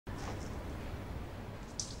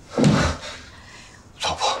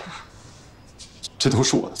这都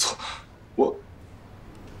是我的错，我。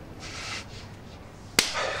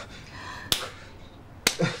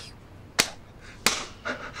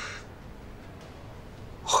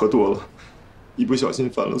喝多了，一不小心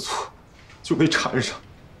犯了错，就被缠上。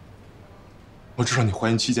我知道你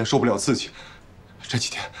怀孕期间受不了刺激，这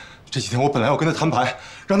几天我本来要跟他摊牌，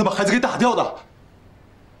让他把孩子给打掉的。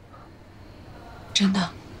真的？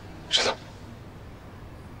真的。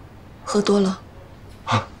喝多了？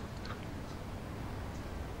啊？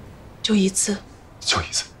就一次？就一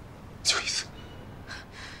次，就一次。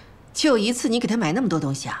就一次，你给他买那么多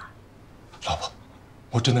东西啊？老婆，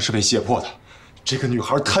我真的是被胁迫的。这个女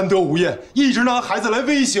孩贪得无厌，一直拿孩子来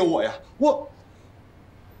威胁我呀！我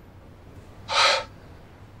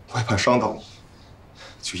也怕伤到你，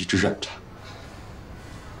就一直忍着。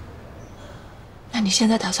那你现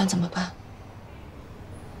在打算怎么办？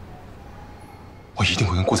我一定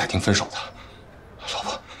会跟郭彩婷分手的。老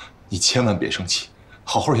婆，你千万别生气，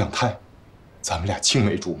好好养胎。咱们俩青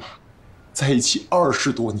梅竹马，在一起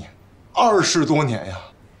20多年，20多年呀！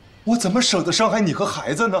我怎么舍得伤害你和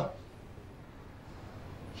孩子呢？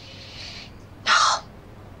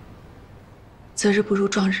择日不如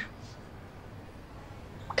撞日，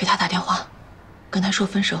给他打电话，跟他说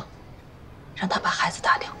分手，让他把孩子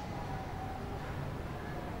打掉。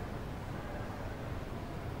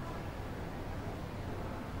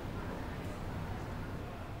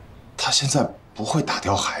他现在不会打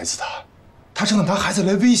掉孩子的，他正拿孩子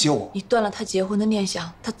来威胁我。你断了他结婚的念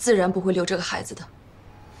想，他自然不会留这个孩子的。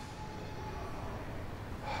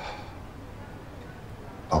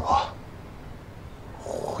老婆，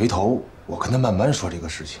回头我跟他慢慢说这个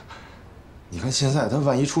事情。你看现在他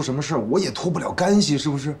万一出什么事，我也脱不了干系，是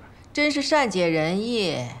不是？真是善解人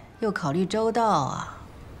意，又考虑周到啊！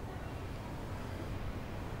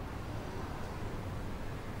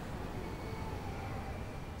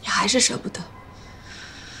你还是舍不得。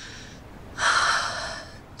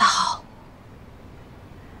那好，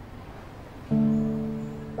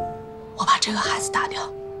我把这个孩子打掉，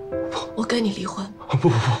我跟你离婚。不，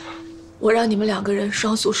我让你们2个人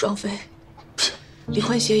双宿双飞。离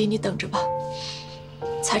婚协议你等着吧，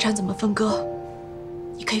财产怎么分割，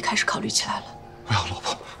你可以开始考虑起来了。不要，老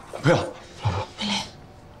婆，不要，老婆。琳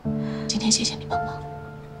琳，今天谢谢你帮忙，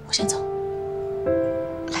我先走。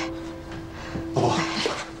来，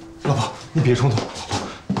老婆，你别冲动，老婆，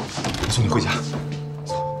我送你回家。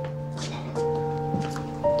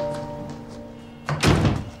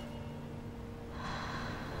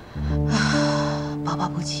宝宝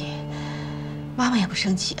不急，妈妈也不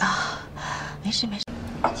生气啊。没事没事，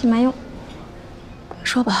请慢用。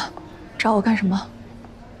说吧，找我干什么？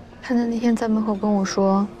他那天在门口跟我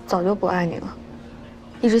说，早就不爱你了，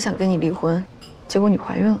一直想跟你离婚，结果你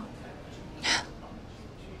怀孕了。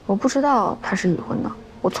我不知道他是已婚的，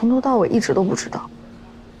我从头到尾一直都不知道。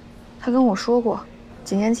他跟我说过，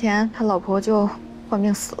几年前他老婆就患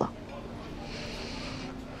病死了。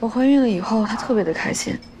我怀孕了以后，他特别的开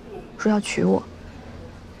心，说要娶我。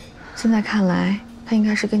现在看来，他应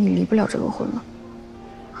该是跟你离不了这个婚了，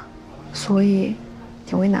所以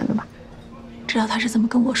挺为难的吧？知道他是怎么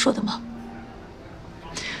跟我说的吗？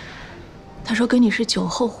他说跟你是酒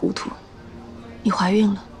后糊涂，你怀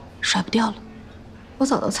孕了，甩不掉了。我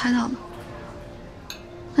早都猜到了。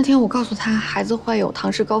那天我告诉他孩子怀有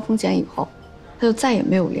唐氏高风险以后，他就再也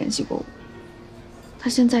没有联系过我。他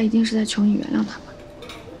现在一定是在求你原谅他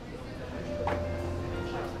吧？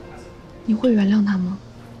你会原谅他吗？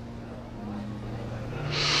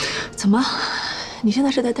怎么？你现在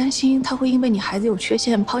是在担心他会因为你孩子有缺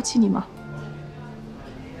陷抛弃你吗？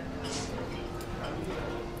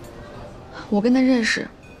我跟他认识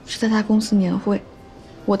是在他公司年会，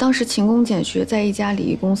我当时勤工俭学，在一家礼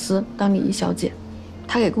仪公司当礼仪小姐，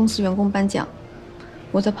他给公司员工颁奖，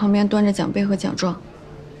我在旁边端着奖杯和奖状，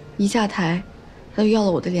一下台，他就要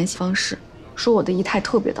了我的联系方式，说我的仪态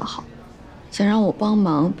特别的好，想让我帮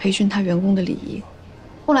忙培训他员工的礼仪。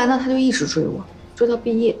后来呢，他就一直追我，追到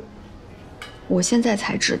毕业。我现在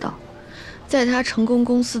才知道，在他成功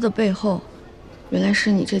公司的背后，原来是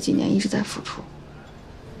你这几年一直在付出。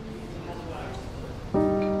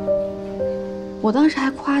我当时还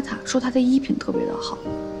夸他说他的衣品特别的好，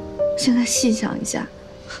现在细想一下，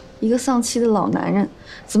一个丧妻的老男人，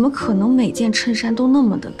怎么可能每件衬衫都那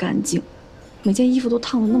么的干净，每件衣服都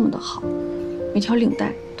烫得那么的好，每条领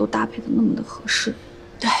带都搭配的那么的合适？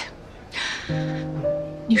对，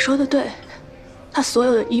你说的对，他所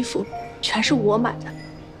有的衣服全是我买的，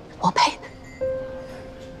我配的。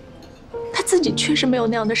他自己确实没有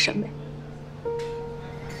那样的审美。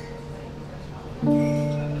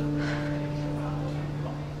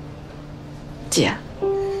姐，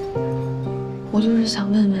我就是想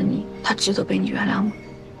问问你，他值得被你原谅吗？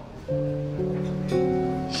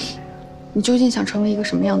你究竟想成为一个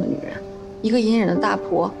什么样的女人？一个隐忍的大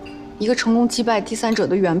婆，一个成功击败第三者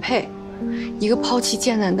的原配，一个抛弃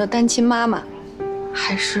贱男的单亲妈妈，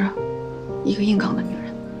还是一个硬刚的女人？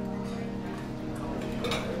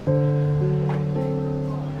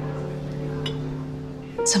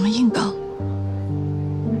怎么硬刚？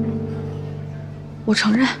我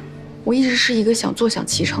承认，我一直是一个想坐享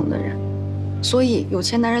其成的人，所以有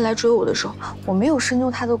钱男人来追我的时候，我没有深究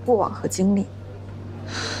他的过往和经历。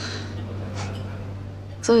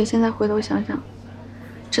所以现在回头想想，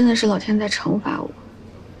真的是老天在惩罚我。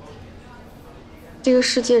这个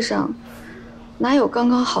世界上，哪有刚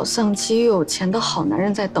刚好丧妻又有钱的好男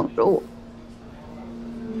人在等着我？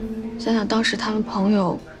想想当时他们朋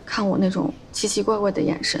友看我那种奇奇怪怪的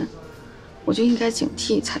眼神，我就应该警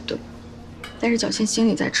惕才对。但是侥幸心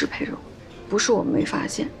理在支配着我，不是我没发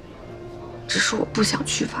现，只是我不想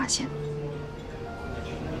去发现。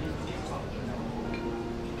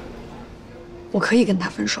我可以跟他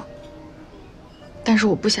分手，但是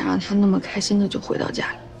我不想让他那么开心的就回到家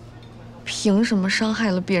里。凭什么伤害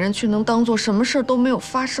了别人，却能当做什么事都没有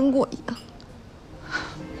发生过一样？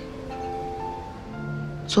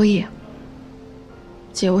所以，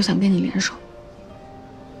姐，我想跟你联手，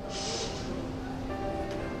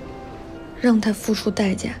让他付出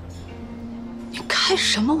代价。你开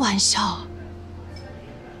什么玩笑？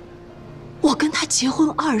我跟他结婚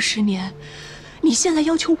20年，你现在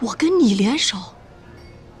要求我跟你联手，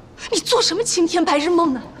你做什么青天白日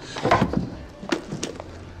梦呢？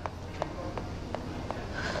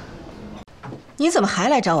你怎么还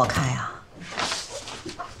来找我开啊？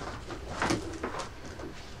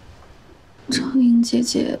张玲姐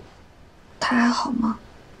姐，她还好吗？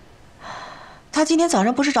她今天早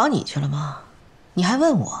上不是找你去了吗？你还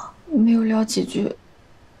问我？没有聊几句，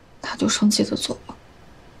她就生气的走了。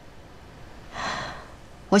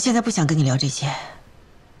我现在不想跟你聊这些，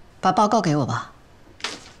把报告给我吧。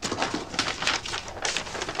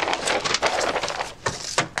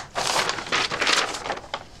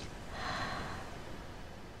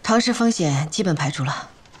唐氏风险基本排除了。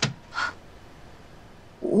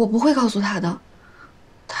我不会告诉她的，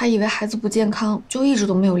她以为孩子不健康，就一直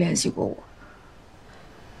都没有联系过我。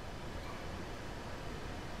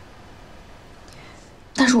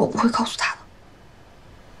但是我不会告诉她的。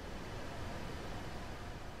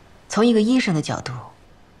从一个医生的角度，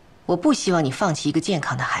我不希望你放弃一个健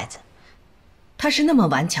康的孩子。他是那么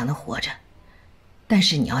顽强的活着，但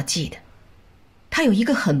是你要记得，他有一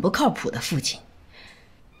个很不靠谱的父亲。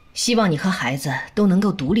希望你和孩子都能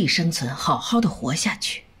够独立生存，好好的活下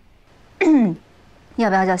去。要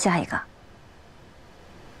不要叫下一个？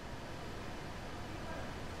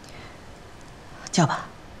叫吧。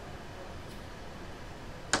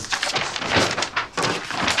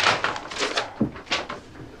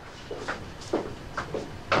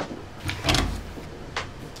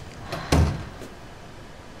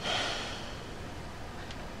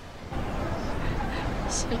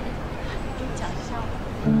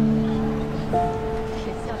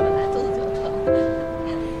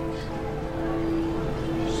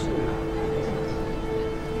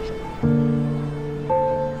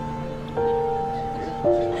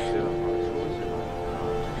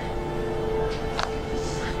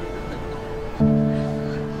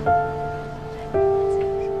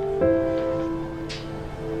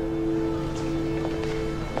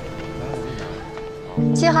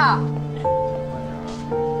7号。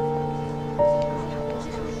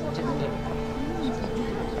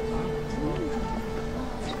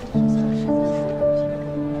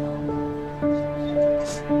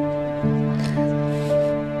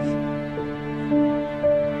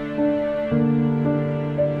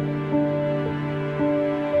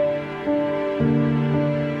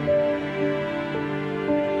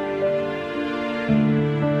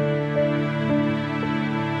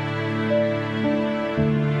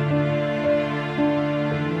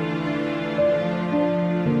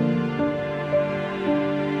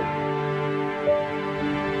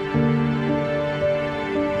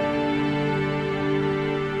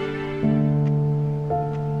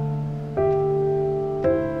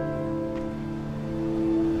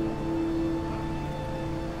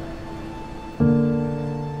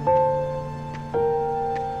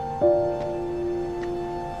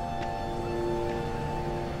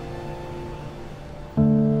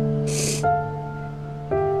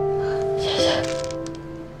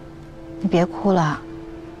你别哭了，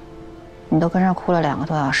你都跟着哭了2个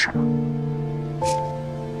多小时了。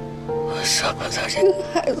我舍不得这个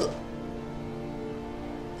孩子，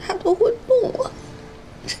他都会动了，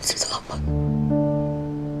你知道吗？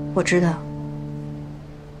我知道，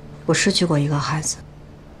我失去过一个孩子，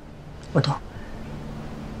我懂。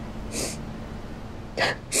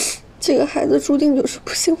这个孩子注定就是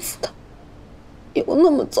不幸福的，有那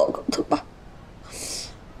么糟糕的爸。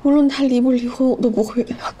无论他离不离婚，我都不会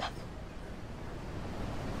原谅他。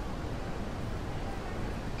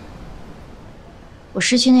我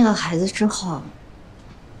失去那个孩子之后，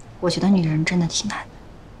我觉得女人真的挺难的。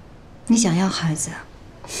你想要孩子，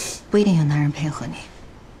不一定有男人配合你；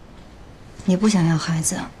你不想要孩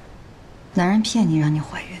子，男人骗你让你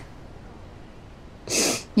怀孕。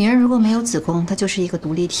女人如果没有子宫，她就是一个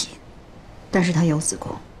独立体；但是她有子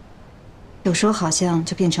宫，有时候好像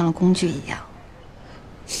就变成了工具一样。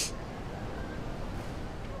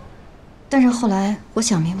但是后来我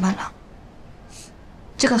想明白了，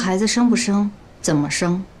这个孩子生不生，怎么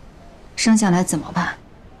生，生下来怎么办，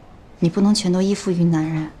你不能全都依附于男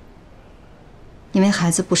人，因为孩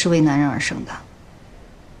子不是为男人而生的。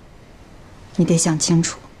你得想清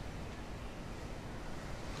楚，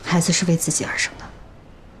孩子是为自己而生的。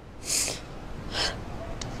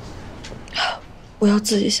我要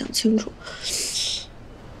自己想清楚，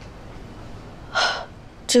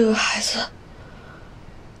这个孩子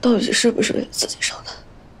到底是不是为了自己生的？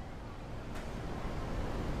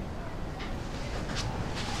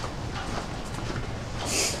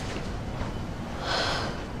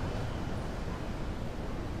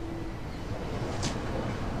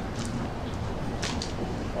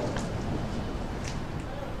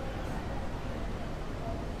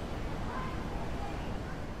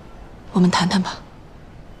我们谈谈吧。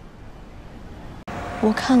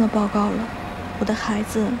我看了报告了，我的孩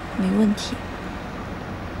子没问题。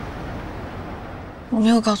我没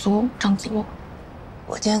有告诉张子路，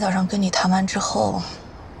我今天早上跟你谈完之后，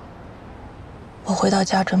我回到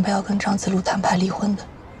家准备要跟张子路谈判离婚的，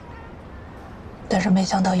但是没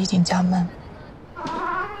想到一进家门，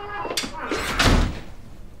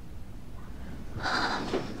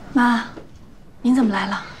妈，您怎么来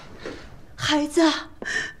了？孩子，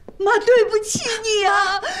妈对不起你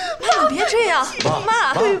啊！妈，你别这样，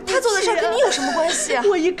妈，他做的事跟你有什么关系啊？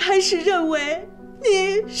我一开始认为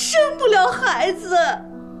你生不了孩子，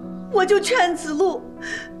我就劝子路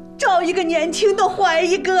找一个年轻的怀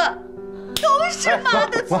一个，都是妈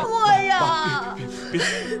的错呀！别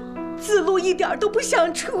子路一点都不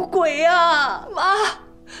想出轨啊！妈，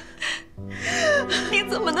你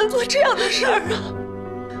怎么能做这样的事儿啊？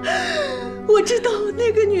我知道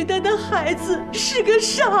那个女的的孩子是个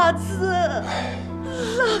傻子，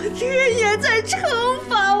老天爷在惩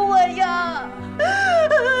罚我呀！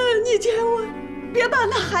你千万别把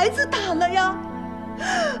那孩子打了呀！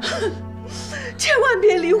千万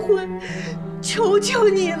别离婚，求求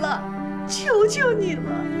你了，求求你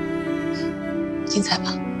了！精彩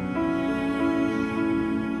吧？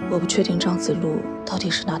我不确定张子路到底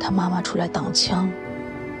是拿他妈妈出来挡枪，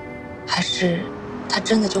还是他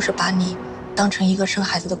真的就是把你当成一个生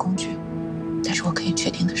孩子的工具。但是我可以确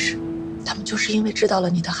定的是，他们就是因为知道了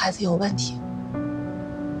你的孩子有问题，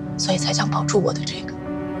所以才想保住我的这个。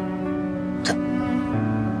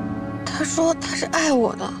他说他是爱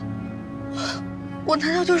我的，我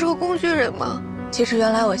难道就是个工具人吗？其实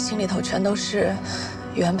原来我心里头全都是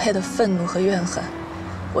原配的愤怒和怨恨，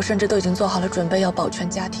我甚至都已经做好了准备要保全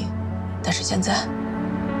家庭，但是现在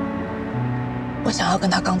我想要跟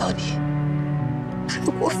他杠到底。太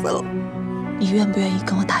过分了！你愿不愿意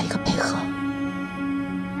跟我打一个配合？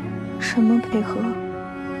什么配合？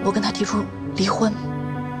我跟他提出离婚，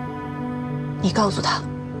你告诉他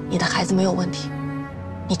你的孩子没有问题，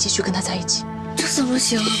你继续跟他在一起。这怎么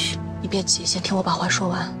行？你别急，先听我把话说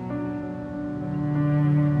完。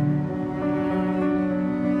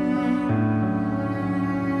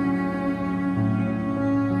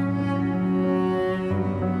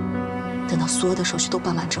等到所有的手续都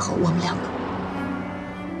办完之后，我们两个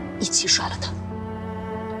一起甩了他。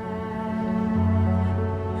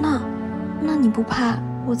那你不怕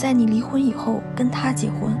我在你离婚以后跟他结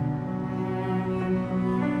婚？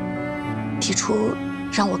提出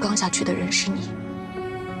让我杠下去的人是你。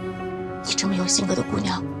你这么有性格的姑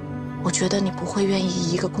娘，我觉得你不会愿意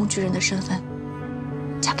以一个工具人的身份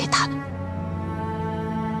嫁给他的。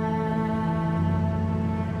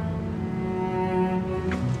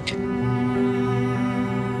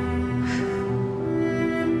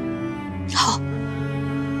好，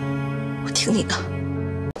我听你的。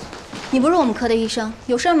你不是我们科的医生，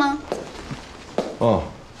有事吗？哦，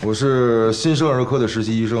我是新生儿科的实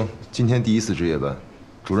习医生，今天第一次值夜班，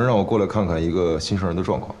主任让我过来看看一个新生儿的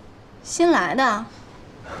状况。新来的。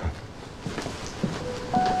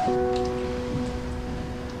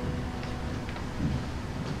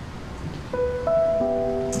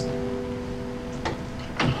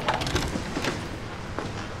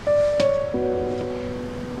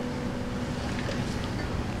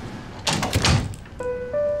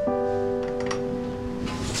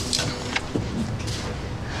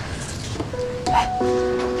哎，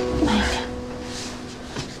慢一点。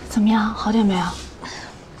怎么样？好点没有？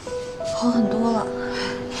好很多了。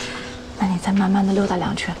那你再慢慢的溜达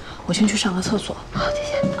2圈，我先去上个厕所。好，谢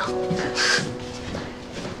谢。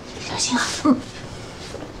小心啊。嗯。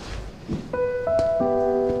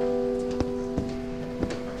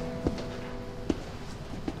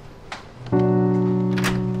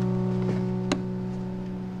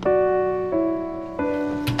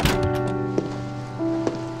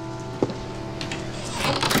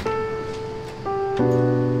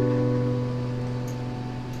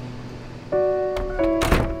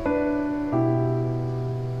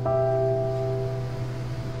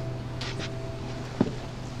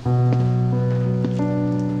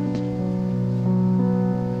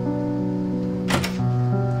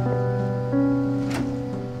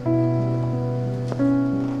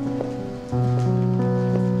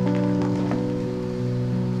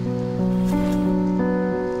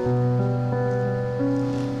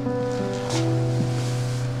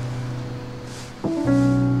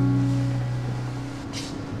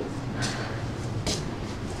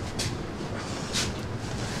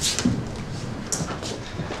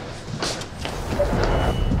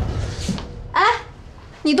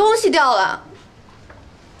你东西掉了，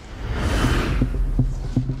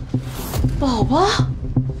宝宝，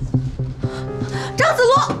张子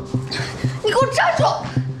路，你给我站住！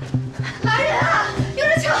来人啊！有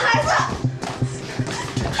人抢孩子！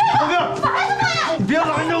小兵，把孩子放下！你别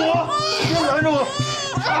拦着我！别拦着我！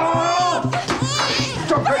啊！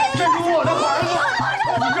让开！这是我的孩子！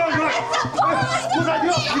你让开！顾彩婷，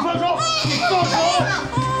你放手！你放手！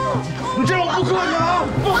你这样不客气啊！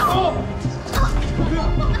放手！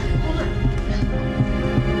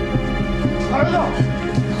孩子，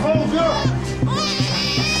靠边！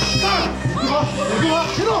站！你干嘛？你干嘛？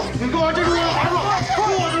别动！你干嘛？这是我的孩子，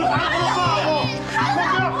我是孩子的爸爸！靠边！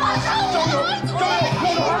张勇，我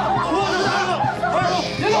的孩子，孩子，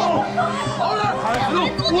别动！好点！孩子，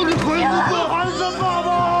我是孩子的爸爸！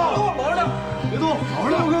好点！别动！好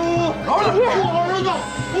点！好点！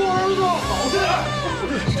我儿子，好点！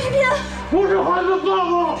水平，我是孩子的爸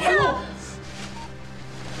爸！别动！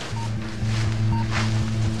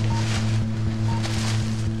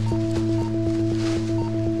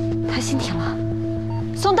心停了，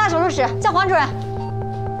送大手术室，叫黄主任。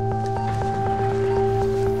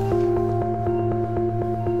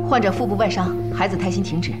患者腹部外伤，孩子胎心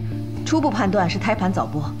停止，初步判断是胎盘早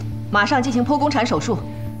剥，马上进行剖宫产手术。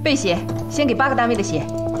备血，先给8个单位的血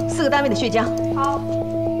，4个单位的血浆。好。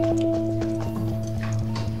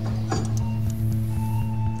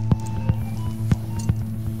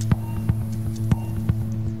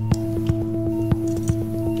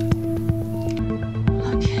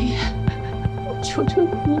求求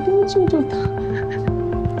你，一定要救救他！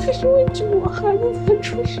他是为救我孩子才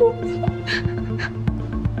出手的。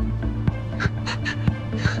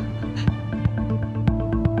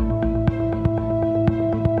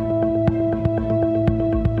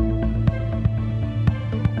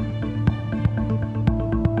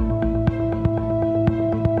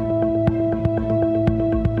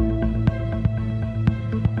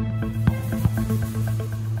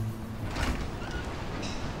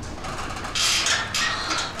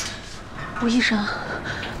吴医生，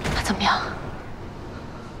他怎么样？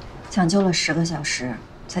抢救了10个小时，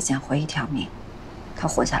才捡回1条命，他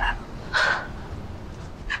活下来了。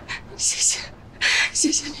谢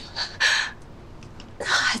谢你们。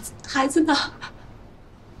孩子呢？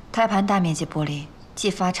胎盘大面积剥离，继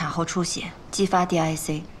发产后出血，继发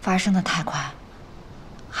DIC 发生的太快，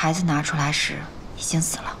孩子拿出来时已经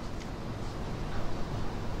死了。